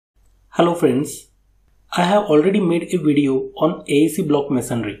Hello friends, I have already made a video on Aac block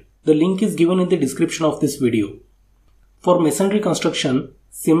masonry. The link is given in the description of this video. For masonry construction,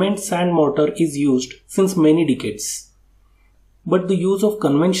 cement sand mortar is used since many decades. But the use of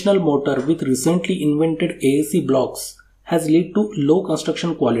conventional mortar with recently invented Aac blocks has led to low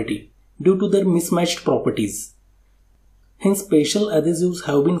construction quality due to their mismatched properties. Hence, special adhesives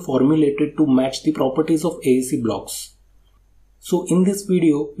have been formulated to match the properties of Aac blocks. So in this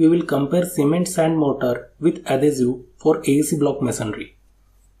video, we will compare cement sand mortar with adhesive for Aac block masonry.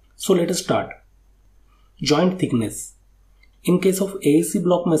 So let us start. Joint thickness. In case of Aac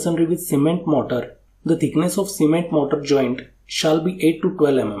block masonry with cement mortar, the thickness of cement mortar joint shall be 8 to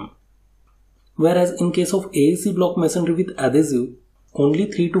 12 mm. Whereas in case of Aac block masonry with adhesive,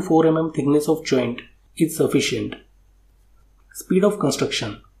 only 3 to 4 mm thickness of joint is sufficient. Speed of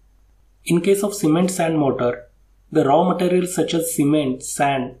construction. In case of cement sand mortar, the raw materials such as cement,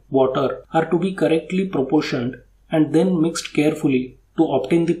 sand, water are to be correctly proportioned and then mixed carefully to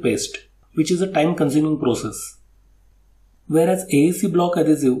obtain the paste, which is a time-consuming process. Whereas Aac block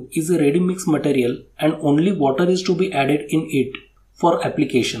adhesive is a ready-mix material and only water is to be added in it for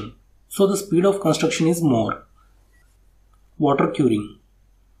application, so the speed of construction is more. Water curing.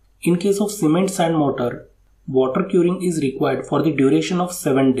 In case of cement sand mortar, water curing is required for the duration of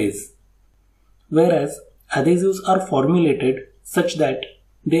 7 days. Whereas adhesives are formulated such that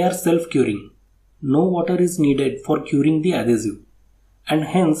they are self-curing. No water is needed for curing the adhesive, and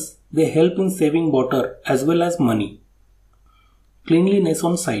hence they help in saving water as well as money. Cleanliness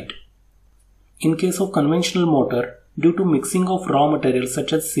on site. In case of conventional mortar, due to mixing of raw materials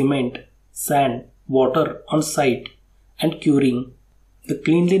such as cement, sand, water on site and curing, the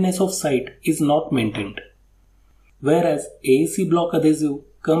cleanliness of site is not maintained. Whereas Aac block adhesive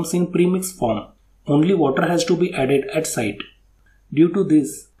comes in premix form. Only water has to be added at site. Due to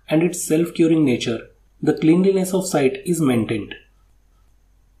this and its self-curing nature, the cleanliness of site is maintained.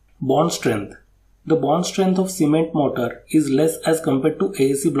 Bond strength. The bond strength of cement mortar is less as compared to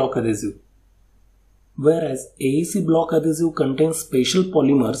Aac block adhesive. Whereas Aac block adhesive contains special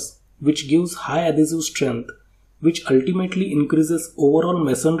polymers which gives high adhesive strength, which ultimately increases overall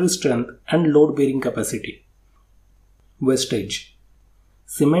masonry strength and load bearing capacity. Wastage.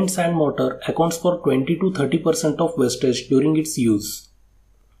 Cement sand mortar accounts for 20 to 30% of wastage during its use.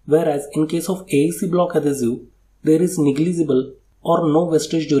 Whereas in case of Aac block adhesive, there is negligible or no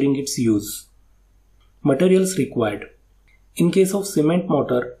wastage during its use. Materials required. In case of cement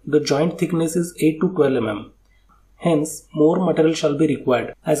mortar, the joint thickness is 8 to 12 mm. Hence, more material shall be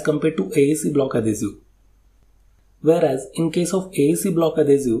required as compared to Aac block adhesive. Whereas in case of Aac block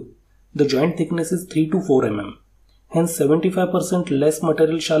adhesive, the joint thickness is 3 to 4 mm. Hence 75% less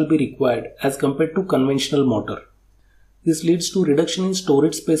material shall be required as compared to conventional mortar. This leads to reduction in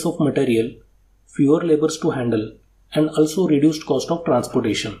storage space of material, fewer labors to handle, and also reduced cost of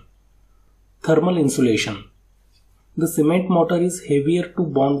transportation. Thermal insulation. The cement mortar is heavier to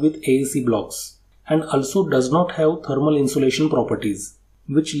bond with Aac blocks and also does not have thermal insulation properties,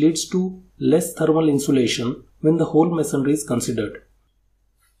 which leads to less thermal insulation when the whole masonry is considered.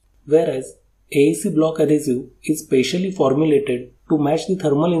 Whereas Aac block adhesive is specially formulated to match the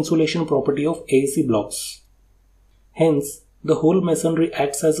thermal insulation property of Aac blocks. Hence, the whole masonry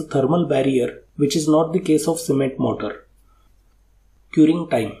acts as a thermal barrier, which is not the case of cement mortar. Curing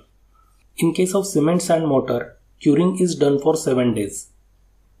time. In case of cement sand mortar, curing is done for 7 days.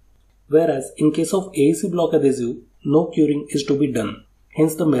 Whereas in case of Aac block adhesive, no curing is to be done.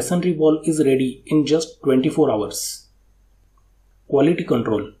 Hence, the masonry wall is ready in just 24 hours. Quality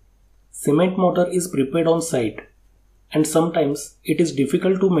control. Cement mortar is prepared on site, and sometimes it is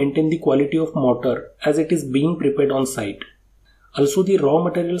difficult to maintain the quality of mortar as it is being prepared on site. Also, the raw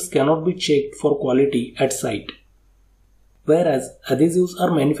materials cannot be checked for quality at site. Whereas adhesives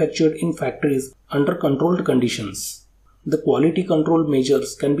are manufactured in factories under controlled conditions, the quality control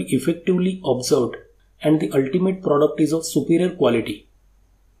measures can be effectively observed and the ultimate product is of superior quality.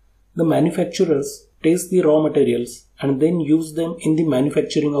 The manufacturers test the raw materials and then use them in the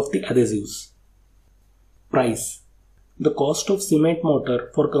manufacturing of the adhesives. Price. The cost of cement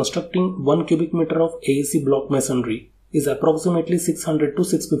mortar for constructing 1 cubic meter of Aac block masonry is approximately 600 to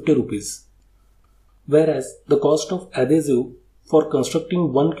 650 rupees. Whereas the cost of adhesive for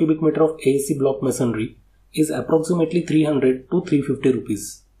constructing 1 cubic meter of Aac block masonry is approximately 300 to 350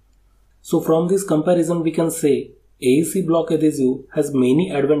 rupees. So from this comparison we can say Aac block adhesive has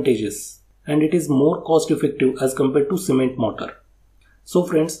many advantages and it is more cost effective as compared to cement mortar. So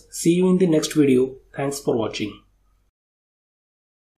friends, see you in the next video. Thanks for watching.